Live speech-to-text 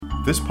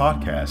This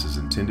podcast is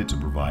intended to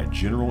provide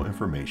general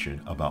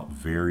information about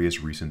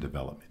various recent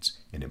developments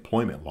in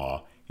employment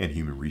law and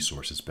human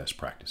resources best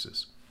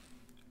practices.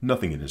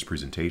 Nothing in this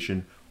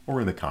presentation or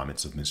in the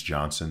comments of Ms.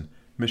 Johnson,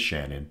 Ms.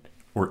 Shannon,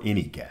 or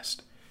any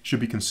guest should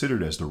be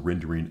considered as the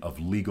rendering of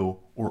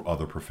legal or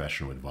other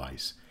professional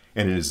advice,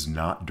 and it is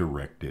not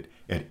directed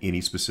at any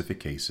specific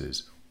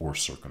cases or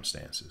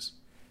circumstances.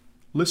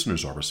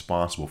 Listeners are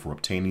responsible for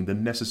obtaining the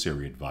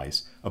necessary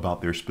advice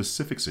about their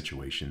specific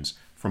situations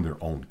from their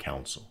own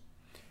counsel.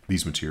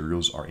 These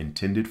materials are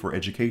intended for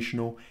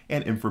educational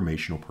and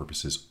informational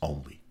purposes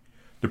only.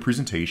 The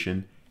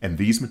presentation and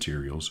these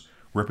materials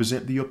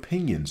represent the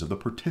opinions of the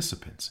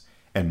participants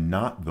and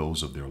not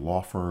those of their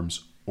law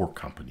firms or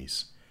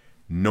companies.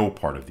 No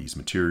part of these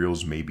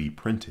materials may be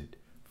printed,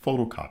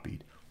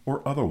 photocopied,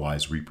 or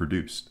otherwise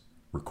reproduced,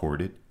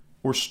 recorded,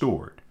 or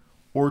stored,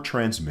 or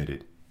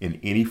transmitted in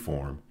any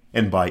form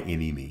and by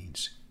any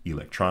means,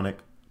 electronic,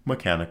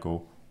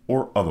 mechanical,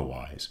 or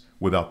otherwise,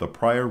 without the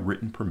prior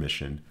written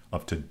permission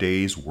of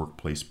Today's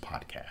Workplace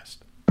podcast.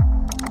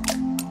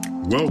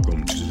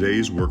 Welcome to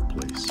Today's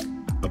Workplace,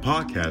 a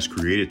podcast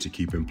created to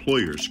keep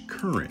employers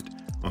current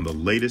on the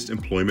latest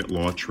employment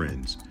law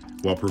trends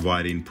while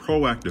providing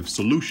proactive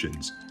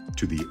solutions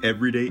to the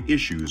everyday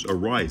issues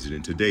arising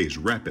in today's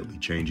rapidly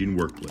changing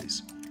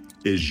workplace.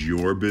 Is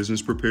your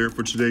business prepared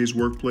for today's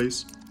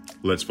workplace?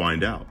 Let's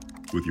find out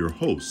with your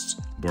hosts,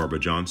 Barbara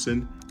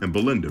Johnson and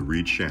Belinda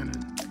Reed Shannon.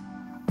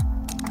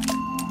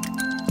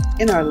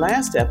 In our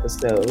last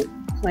episode,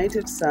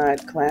 plaintiff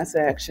side class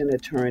action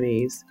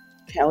attorneys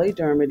Kelly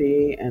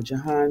Dermody and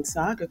Jahan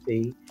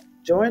Sagafi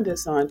joined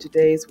us on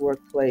Today's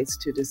Workplace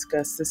to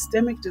discuss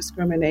systemic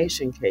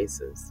discrimination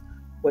cases,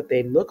 what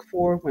they look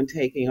for when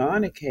taking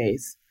on a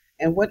case,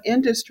 and what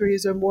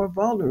industries are more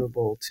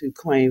vulnerable to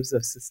claims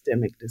of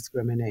systemic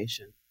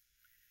discrimination.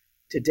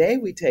 Today,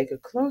 we take a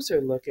closer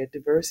look at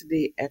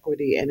diversity,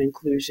 equity, and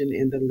inclusion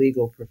in the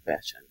legal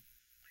profession.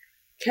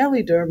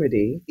 Kelly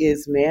Dermody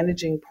is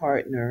managing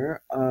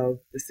partner of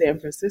the San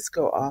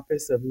Francisco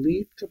office of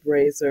Leaf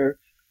Cabraser,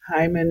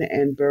 Hyman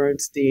and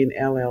Bernstein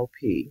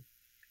LLP.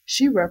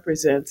 She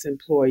represents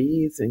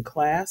employees in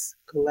class,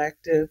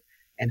 collective,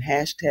 and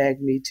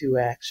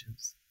 #MeToo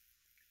actions.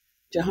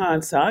 Jahan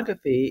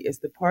Sagafi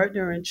is the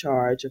partner in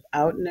charge of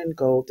Outen and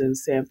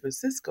Golden's San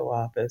Francisco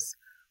office,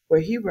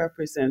 where he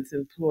represents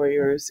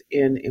employers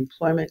in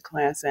employment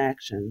class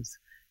actions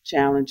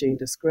challenging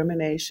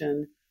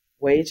discrimination,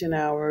 wage and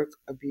hour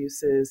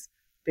abuses,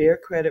 Fair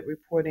Credit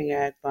Reporting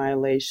Act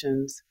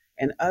violations,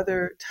 and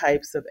other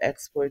types of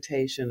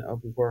exploitation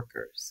of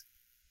workers.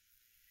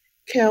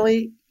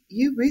 Kelly,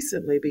 you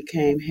recently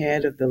became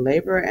head of the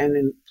Labor and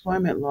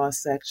Employment Law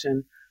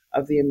section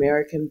of the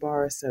American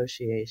Bar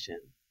Association.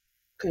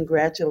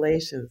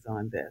 Congratulations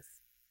on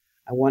this.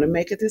 I want to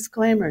make a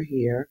disclaimer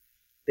here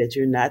that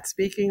you're not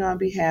speaking on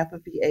behalf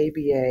of the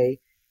ABA,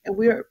 and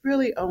we are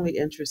really only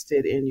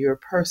interested in your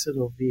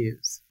personal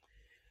views.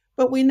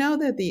 But we know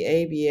that the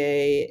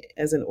ABA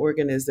as an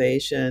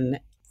organization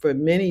for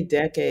many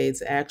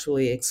decades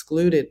actually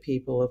excluded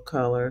people of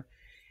color,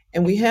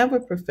 and we have a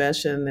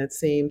profession that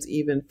seems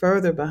even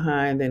further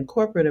behind than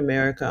corporate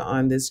America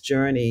on this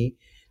journey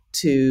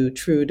to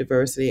true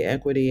diversity,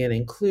 equity, and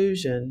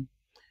inclusion.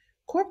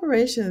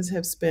 Corporations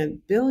have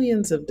spent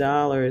billions of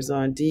dollars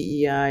on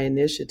DEI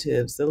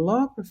initiatives. The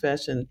law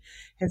profession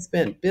has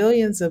spent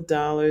billions of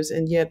dollars,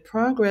 and yet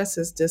progress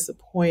is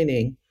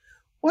disappointing.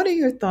 What are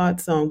your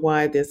thoughts on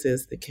why this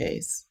is the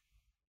case?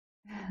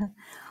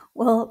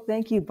 Well,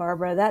 thank you,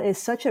 Barbara. That is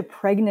such a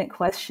pregnant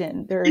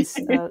question. There's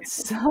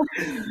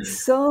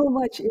so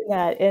much in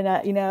that. And,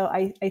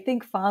 I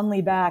think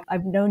fondly back,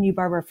 I've known you,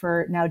 Barbara,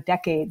 for now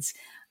decades,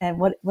 and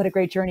what a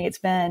great journey it's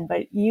been.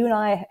 But you and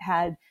I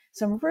had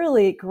some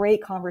really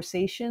great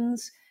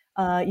conversations.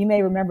 You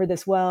may remember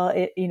this well,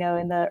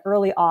 in the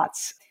early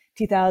aughts,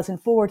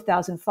 2004,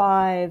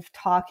 2005,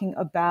 talking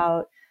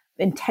about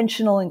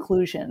intentional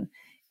inclusion.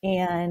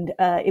 And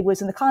it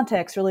was in the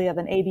context really of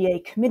an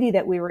ABA committee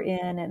that we were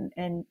in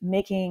and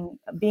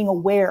being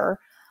aware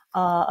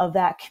of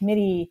that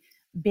committee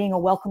being a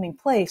welcoming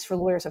place for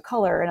lawyers of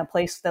color and a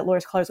place that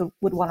lawyers of color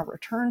would want to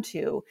return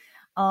to.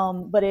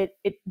 But it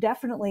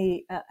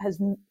definitely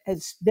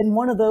has been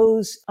one of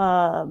those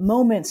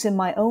moments in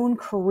my own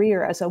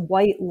career as a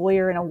white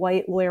lawyer and a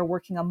white lawyer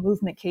working on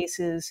movement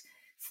cases,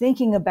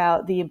 thinking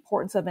about the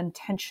importance of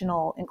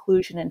intentional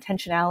inclusion,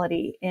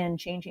 intentionality in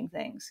changing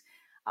things.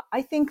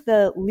 I think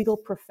the legal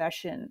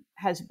profession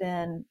has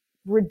been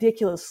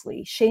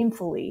ridiculously,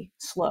 shamefully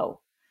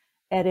slow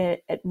at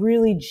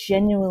really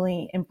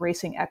genuinely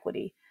embracing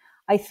equity.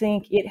 I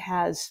think it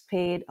has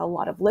paid a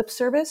lot of lip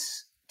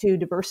service to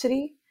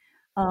diversity.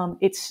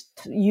 It's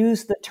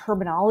used the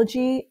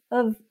terminology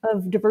of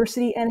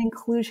diversity and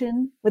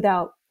inclusion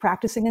without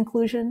practicing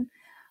inclusion.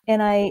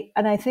 And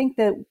I think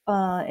that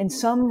in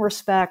some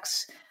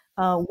respects,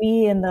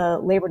 we in the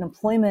labor and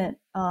employment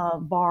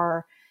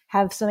bar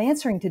have some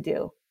answering to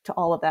do to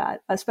all of that,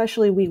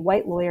 especially we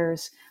white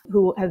lawyers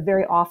who have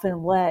very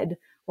often led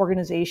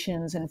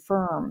organizations and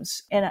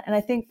firms. And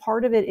I think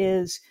part of it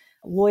is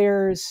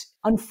lawyers'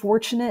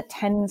 unfortunate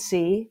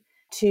tendency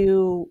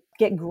to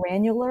get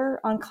granular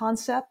on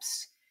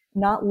concepts,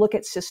 not look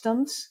at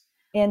systems,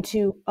 and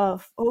to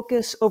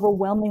focus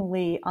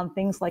overwhelmingly on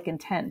things like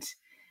intent.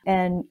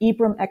 And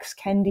Ibram X.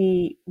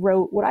 Kendi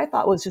wrote what I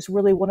thought was just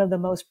really one of the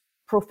most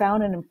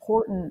profound and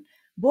important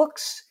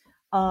books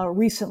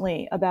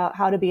recently about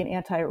how to be an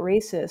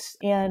anti-racist,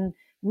 and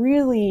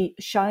really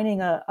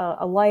shining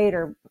a light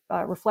or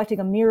reflecting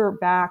a mirror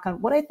back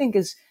on what I think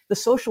is the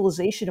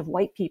socialization of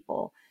white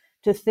people,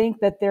 to think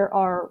that there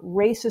are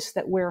racists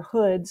that wear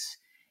hoods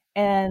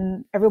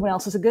and everyone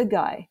else is a good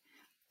guy,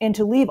 and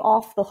to leave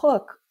off the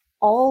hook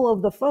all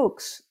of the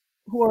folks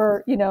who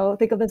are,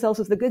 think of themselves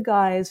as the good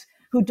guys,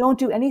 who don't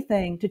do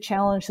anything to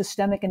challenge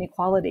systemic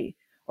inequality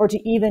or to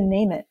even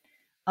name it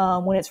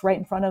when it's right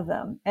in front of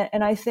them.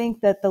 And I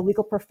think that the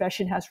legal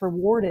profession has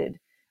rewarded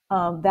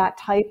that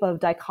type of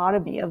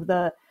dichotomy of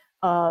the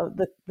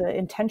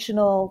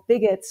intentional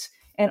bigots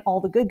and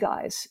all the good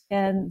guys,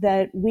 and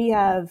that we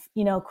have,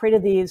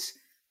 created these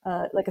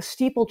like a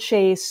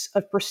steeplechase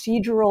of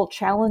procedural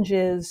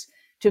challenges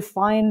to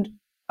find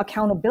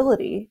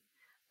accountability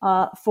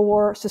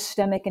for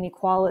systemic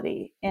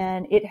inequality.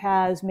 And it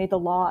has made the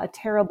law a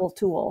terrible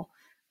tool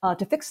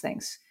to fix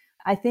things.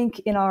 I think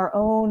in our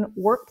own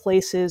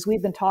workplaces,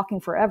 we've been talking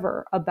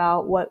forever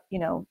about what,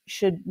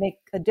 should make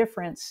a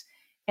difference,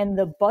 and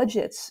the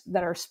budgets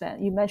that are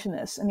spent. You mentioned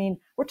this. I mean,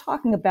 we're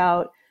talking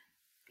about,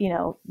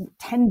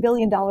 $10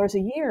 billion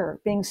a year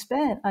being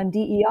spent on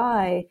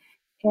DEI,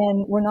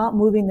 and we're not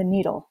moving the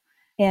needle.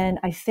 And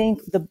I think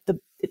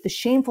the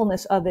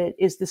shamefulness of it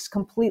is this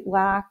complete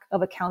lack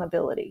of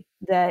accountability,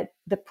 that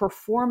the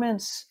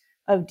performance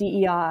of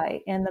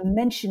DEI and the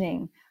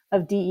mentioning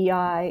of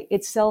DEI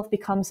itself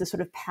becomes this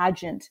sort of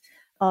pageant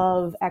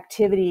of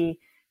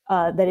activity,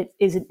 that it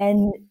is an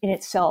end in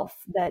itself,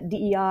 that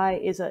DEI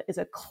is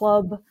a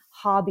club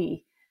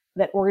hobby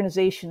that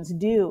organizations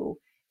do.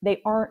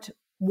 They aren't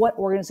what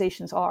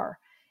organizations are.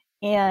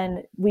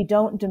 And we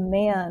don't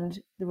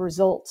demand the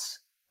results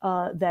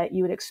that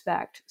you would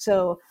expect.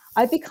 So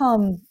I've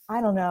become,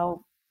 I don't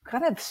know,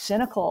 kind of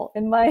cynical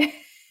in my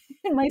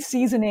in my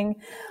seasoning,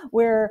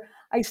 where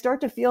I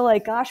start to feel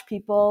like, gosh,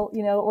 people,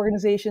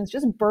 organizations,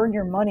 just burn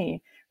your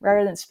money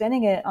rather than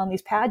spending it on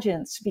these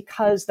pageants,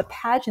 because the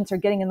pageants are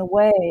getting in the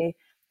way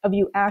of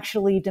you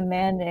actually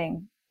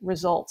demanding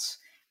results.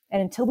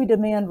 And until we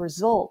demand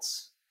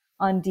results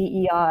on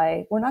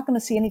DEI, we're not going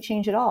to see any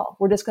change at all.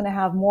 We're just going to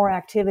have more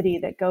activity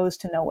that goes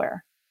to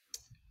nowhere.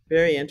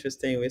 Very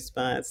interesting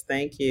response.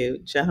 Thank you.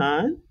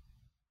 Jahan?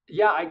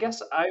 Yeah, I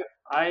guess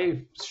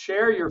I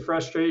share your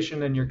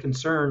frustration and your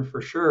concern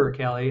for sure,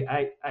 Kelly.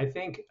 I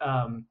think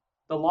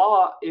the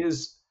law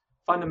is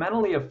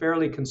fundamentally a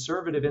fairly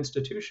conservative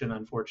institution,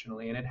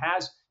 unfortunately, and it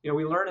has,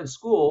 we learn in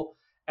school,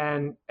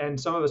 and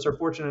some of us are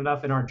fortunate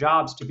enough in our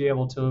jobs to be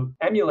able to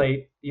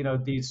emulate,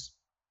 these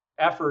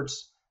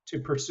efforts to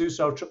pursue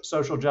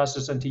social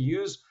justice and to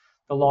use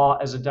the law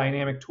as a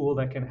dynamic tool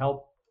that can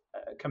help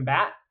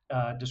combat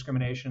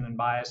discrimination and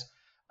bias.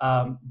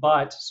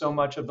 But so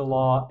much of the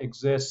law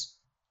exists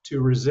to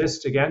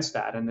resist against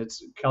that. And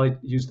Kelly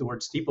used the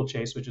word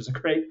steeplechase, which is a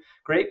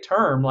great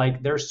term.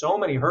 Like, there's so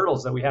many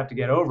hurdles that we have to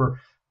get over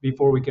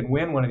before we can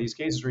win one of these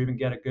cases or even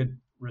get a good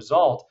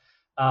result.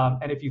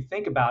 And if you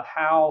think about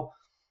how,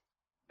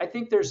 I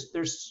think there's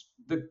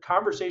the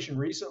conversation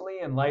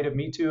recently in light of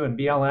Me Too and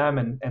BLM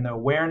and the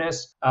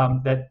awareness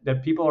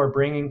that people are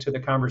bringing to the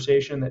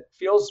conversation, that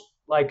feels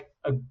like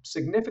a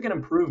significant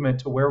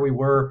improvement to where we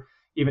were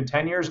even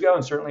 10 years ago,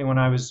 and certainly when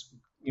I was,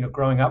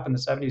 growing up in the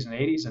 70s and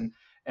 80s and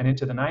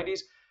into the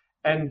 90s.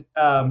 And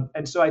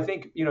so I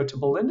think, to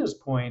Belinda's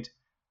point,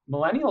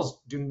 millennials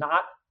do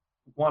not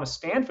want to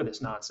stand for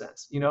this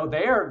nonsense. They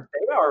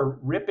are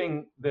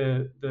ripping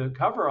the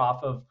cover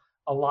off of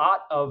a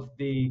lot of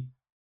the,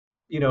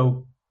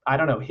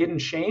 hidden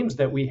shames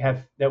that we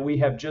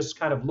have just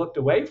kind of looked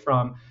away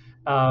from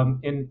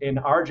in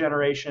our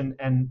generation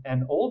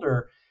and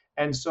older.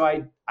 And so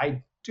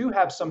I do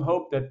have some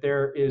hope that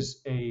there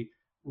is a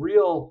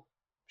real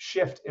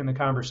shift in the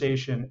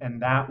conversation,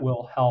 and that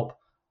will help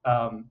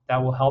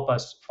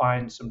us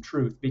find some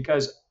truth.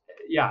 Because,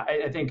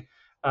 I think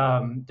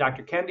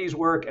Dr. Kendi's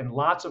work and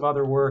lots of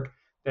other work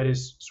that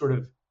is sort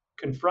of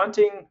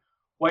confronting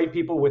white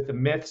people with the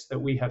myths that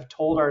we have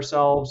told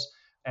ourselves,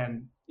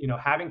 and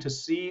having to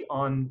see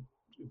on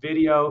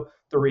video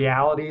the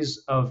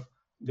realities of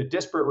the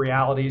disparate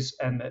realities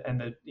and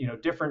the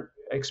different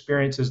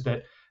experiences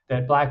that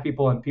Black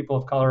people and people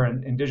of color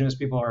and Indigenous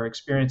people are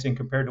experiencing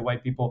compared to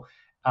white people.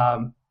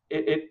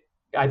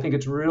 I think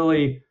it's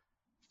really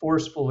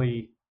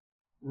forcefully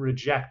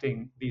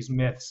rejecting these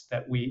myths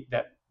that we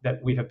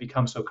have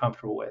become so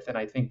comfortable with, and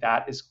I think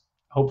that is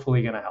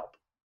hopefully going to help.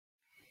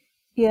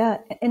 Yeah,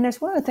 and there's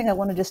one other thing I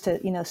wanted just to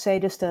say,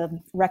 just to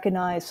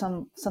recognize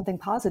something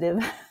positive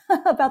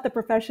about the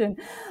profession,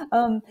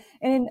 and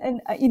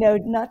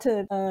not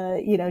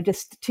to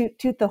just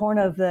toot the horn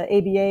of the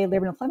ABA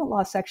labor and employment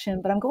law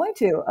section, but I'm going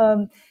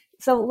to.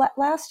 So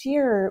last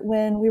year,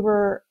 when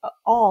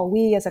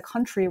we as a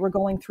country were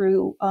going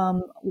through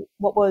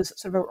what was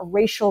sort of a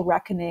racial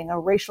reckoning, a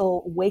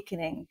racial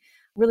awakening,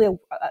 really,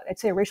 I'd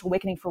say a racial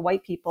awakening for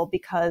white people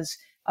because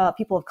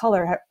people of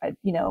color,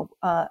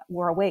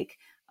 were awake.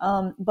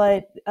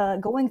 But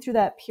going through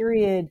that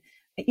period,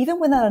 even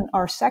within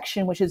our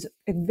section, which is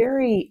a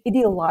very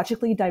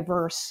ideologically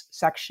diverse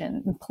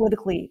section, and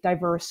politically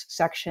diverse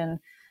section,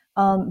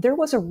 there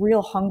was a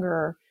real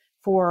hunger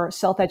for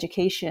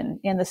self-education,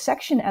 and the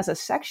section as a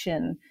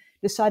section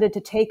decided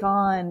to take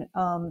on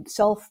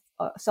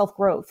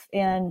self-growth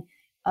and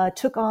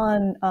took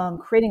on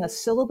creating a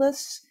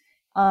syllabus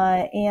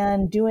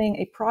and doing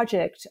a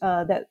project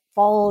that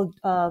followed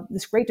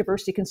this great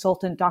diversity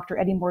consultant, Dr.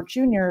 Eddie Moore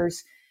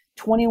Jr.'s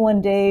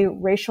 21-day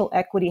racial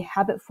equity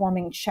habit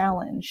forming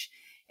challenge,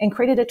 and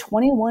created a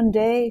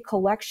 21-day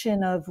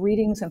collection of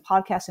readings and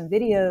podcasts and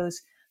videos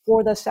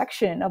for the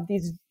section of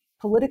these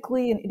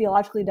politically and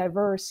ideologically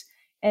diverse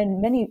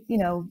and many,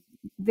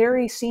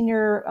 very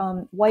senior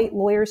white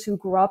lawyers who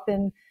grew up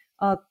in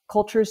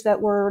cultures that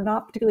were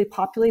not particularly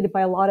populated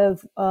by a lot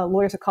of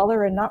lawyers of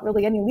color and not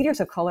really any leaders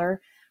of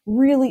color,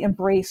 really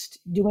embraced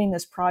doing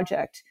this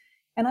project.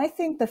 And I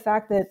think the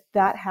fact that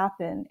that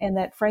happened, and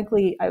that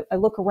frankly, I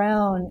look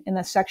around and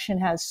the section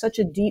has such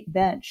a deep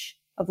bench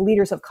of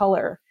leaders of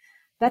color,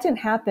 that didn't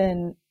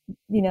happen,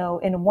 in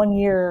a 1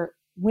 year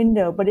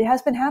window, but it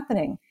has been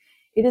happening.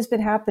 It has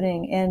been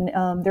happening, and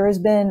there has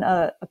been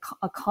a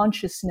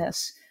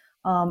consciousness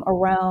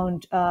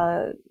around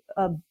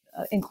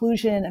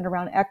inclusion and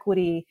around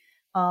equity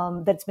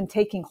that's been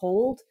taking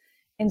hold.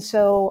 And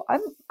so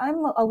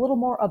I'm a little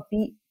more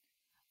upbeat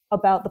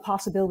about the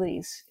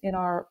possibilities in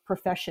our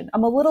profession.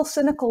 I'm a little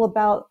cynical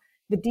about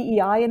the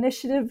DEI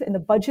initiative and the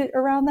budget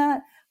around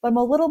that, but I'm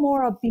a little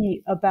more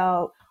upbeat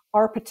about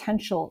our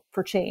potential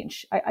for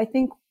change. I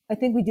think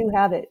we do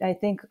have it. I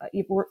think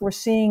we're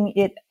seeing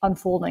it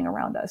unfolding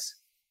around us.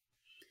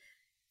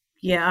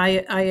 Yeah,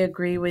 I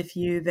agree with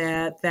you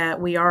that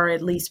we are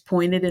at least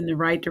pointed in the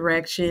right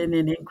direction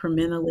and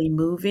incrementally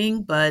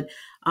moving, but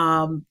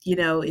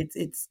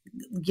it's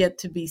yet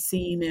to be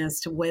seen as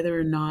to whether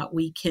or not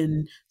we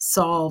can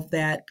solve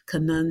that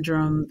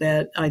conundrum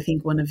that I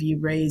think one of you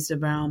raised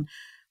around.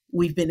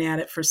 We've been at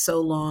it for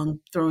so long,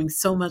 throwing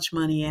so much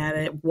money at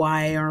it.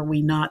 Why are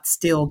we not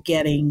still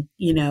getting,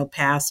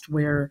 past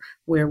where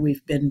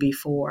we've been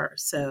before?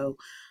 So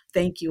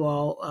thank you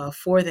all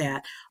for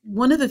that.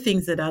 One of the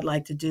things that I'd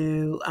like to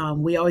do,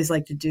 we always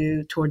like to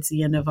do towards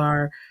the end of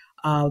our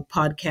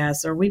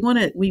podcast, or we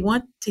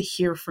want to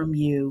hear from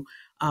you.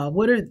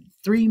 What are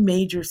 3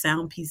 major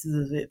sound pieces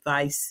of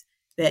advice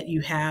that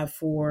you have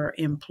for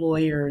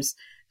employers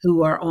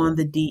who are on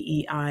the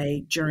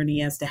DEI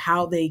journey as to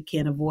how they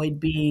can avoid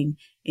being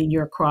in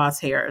your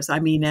crosshairs? I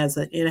mean, as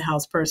an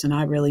in-house person,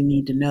 I really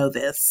need to know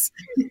this.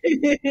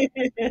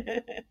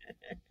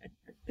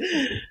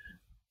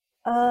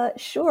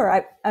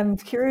 Sure. I'm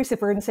curious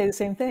if we're going to say the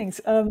same things.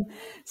 My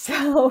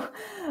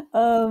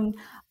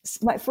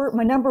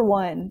number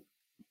one,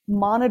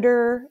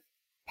 monitor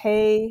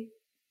pay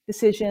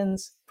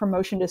decisions,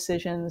 promotion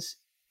decisions,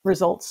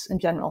 results in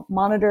general.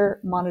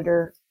 Monitor.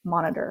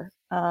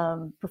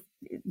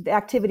 The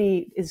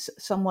activity is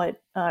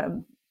somewhat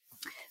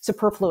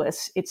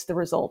superfluous. It's the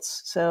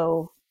results.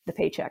 So the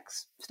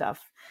paychecks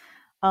stuff.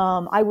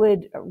 I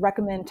would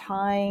recommend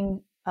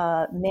tying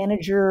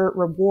manager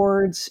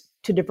rewards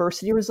to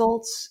diversity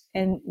results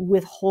and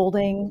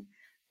withholding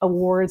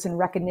awards and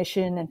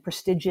recognition and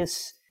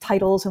prestigious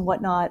titles and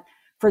whatnot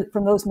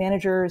from those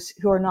managers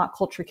who are not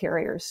culture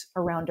carriers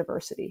around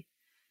diversity.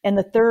 And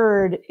the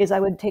third is I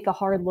would take a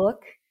hard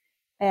look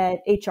at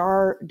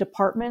HR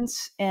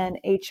departments and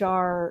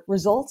HR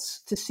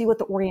results to see what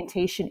the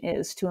orientation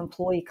is to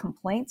employee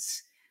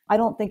complaints. I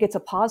don't think it's a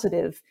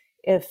positive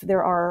if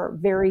there are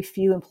very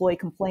few employee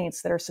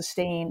complaints that are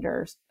sustained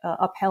or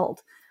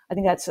upheld. I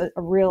think that's a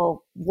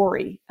real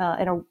worry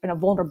and a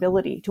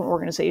vulnerability to an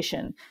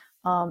organization.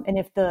 And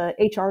if the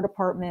HR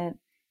department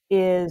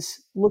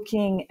is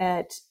looking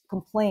at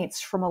complaints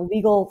from a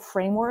legal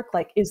framework,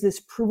 like, is this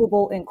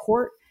provable in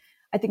court?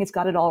 I think it's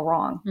got it all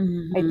wrong.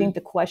 Mm-hmm. I think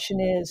the question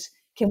is,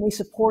 can we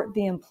support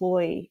the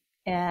employee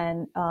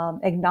and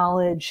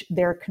acknowledge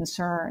their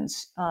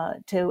concerns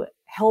to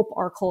help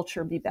our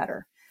culture be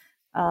better?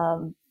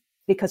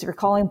 Because if you're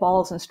calling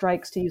balls and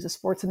strikes, to use a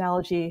sports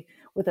analogy,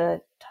 with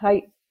a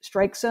tight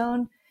strike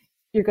zone,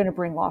 you're going to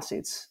bring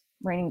lawsuits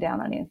raining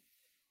down on you.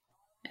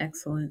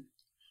 Excellent.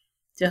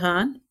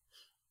 Jahan?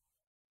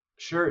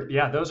 Sure.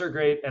 Yeah, those are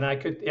great. And I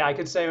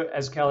could say,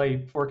 as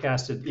Kelly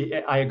forecasted,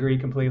 I agree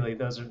completely.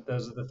 Those are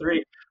the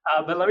 3.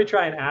 But let me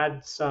try and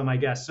add some, I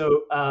guess.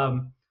 So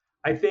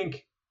I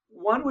think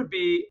one would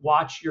be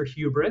watch your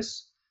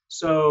hubris.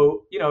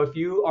 So, if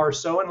you are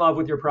so in love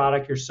with your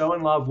product, you're so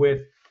in love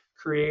with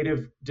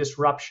creative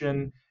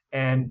disruption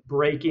and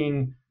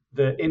breaking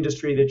the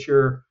industry that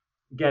you're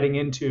getting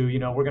into,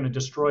 we're going to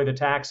destroy the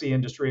taxi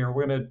industry, or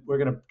we're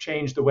going to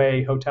change the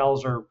way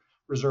hotels are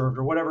reserved,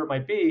 or whatever it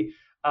might be.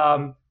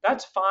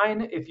 That's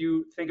fine if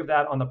you think of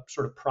that on the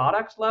sort of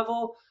product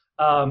level.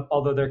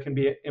 although there can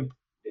be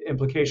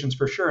implications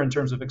for sure in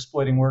terms of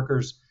exploiting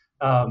workers,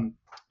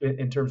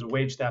 in terms of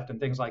wage theft and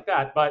things like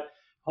that. But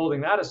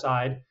holding that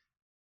aside,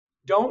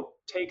 don't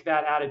take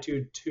that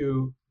attitude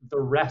to the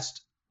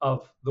rest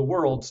of the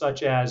world,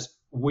 such as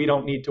we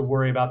don't need to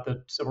worry about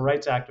the Civil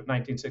Rights Act of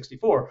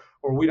 1964,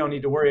 or we don't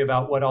need to worry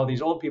about what all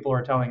these old people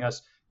are telling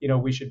us,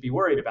 we should be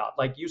worried about.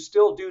 Like, you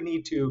still do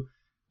need to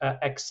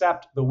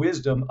accept the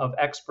wisdom of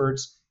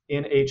experts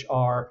in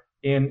HR,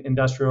 in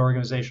industrial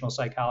organizational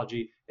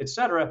psychology, et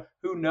cetera,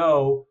 who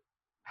know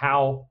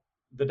how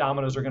the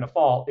dominoes are going to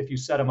fall if you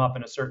set them up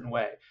in a certain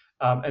way.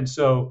 And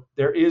so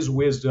there is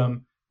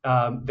wisdom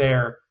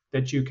there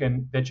that you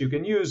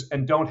can use,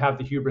 and don't have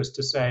the hubris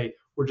to say,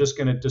 we're just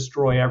going to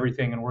destroy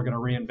everything and we're going to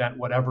reinvent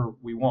whatever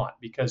we want,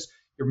 because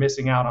you're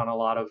missing out on a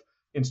lot of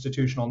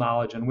institutional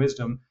knowledge and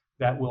wisdom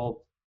that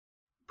will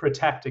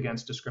protect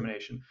against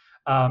discrimination.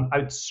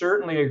 I'd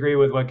certainly agree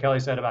with what Kelly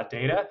said about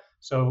data.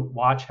 So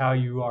watch how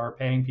you are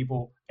paying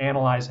people,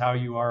 analyze how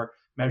you are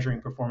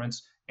measuring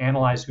performance,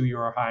 analyze who you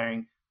are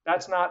hiring.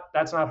 That's not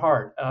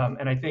hard.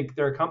 And I think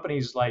there are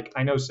companies like,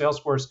 I know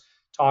Salesforce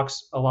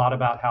talks a lot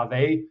about how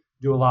they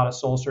do a lot of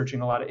soul searching,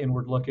 a lot of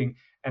inward looking,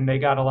 and they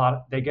get a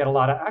lot of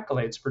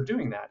accolades for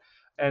doing that.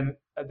 And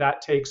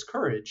that takes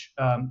courage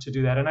to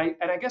do that. And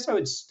I guess I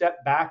would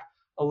step back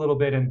a little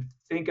bit and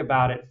think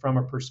about it from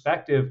a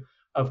perspective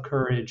of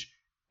courage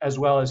as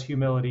well as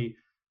humility,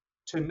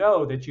 to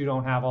know that you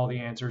don't have all the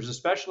answers,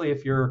 especially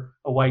if you're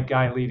a white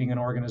guy leading an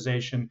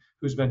organization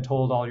who's been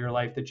told all your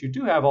life that you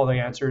do have all the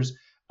answers.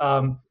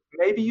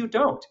 Maybe you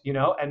don't,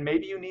 and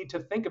maybe you need to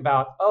think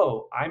about,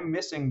 oh, I'm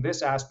missing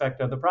this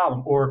aspect of the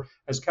problem. Or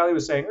as Kelly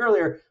was saying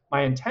earlier,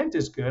 my intent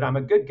is good. I'm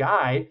a good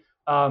guy,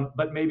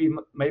 but maybe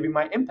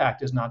my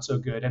impact is not so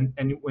good.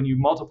 And when you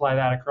multiply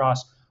that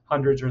across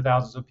hundreds or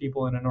thousands of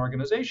people in an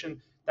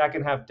organization, that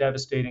can have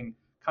devastating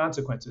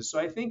consequences. So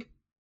I think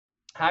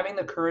having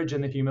the courage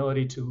and the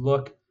humility to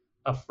look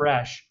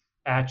afresh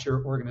at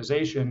your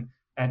organization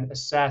and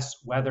assess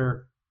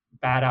whether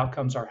bad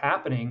outcomes are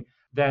happening,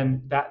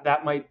 then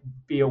that might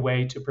be a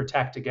way to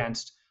protect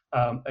against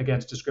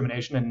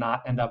discrimination and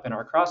not end up in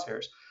our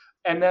crosshairs.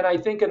 And then I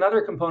think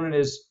another component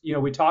is,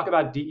 we talk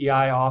about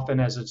DEI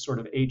often as a sort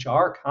of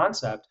HR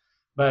concept,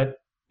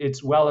 but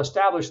it's well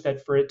established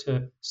that for it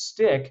to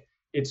stick,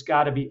 it's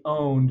got to be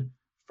owned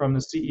from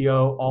the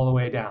CEO all the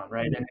way down,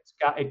 right? And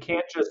it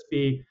can't just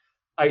be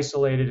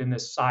isolated in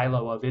this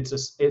silo of it's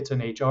an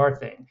HR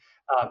thing.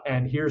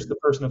 And here's the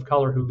person of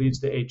color who leads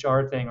the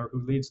HR thing or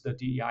who leads the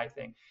DEI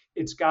thing.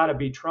 It's got to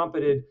be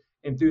trumpeted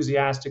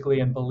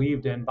enthusiastically and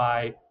believed in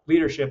by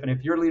leadership. And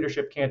if your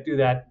leadership can't do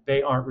that,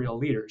 they aren't real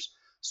leaders.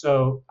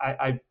 So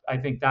I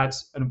think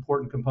that's an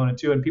important component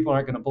too. And people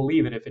aren't going to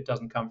believe it if it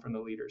doesn't come from the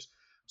leaders.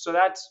 So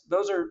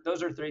those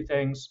are three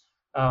things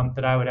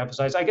that I would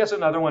emphasize. I guess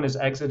another one is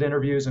exit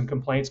interviews and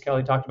complaints.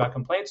 Kelly talked about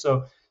complaints.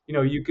 So,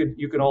 you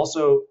can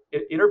also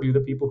interview the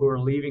people who are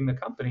leaving the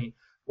company.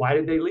 Why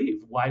did they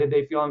leave? Why did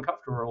they feel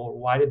uncomfortable? Or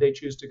why did they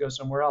choose to go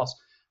somewhere else?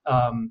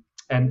 And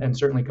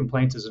certainly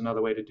complaints is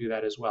another way to do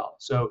that as well.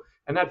 So,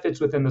 and that fits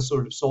within the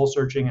sort of soul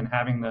searching and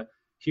having the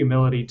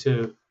humility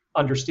to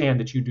understand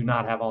that you do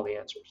not have all the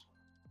answers.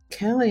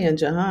 Kelly and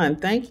Jahan,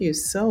 thank you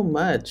so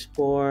much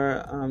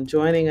for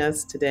joining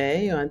us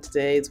today on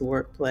today's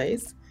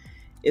Workplace.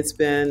 It's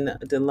been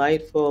a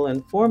delightful,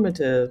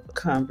 informative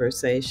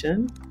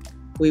conversation.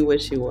 We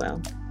wish you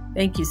well.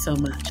 Thank you so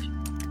much.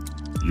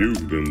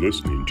 You've been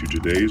listening to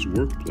Today's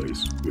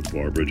Workplace with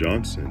Barbara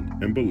Johnson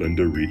and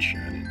Belinda Reed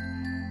Shannon.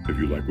 If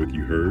you like what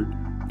you heard,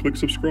 click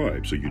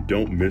subscribe so you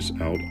don't miss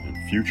out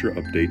on future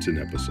updates and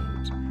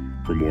episodes.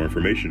 For more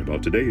information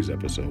about today's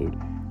episode,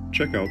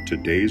 check out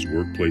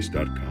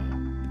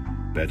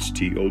todaysworkplace.com. That's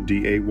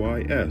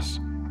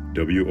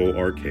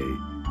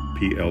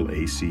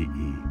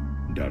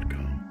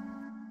TODAYSWORKPLACE.com.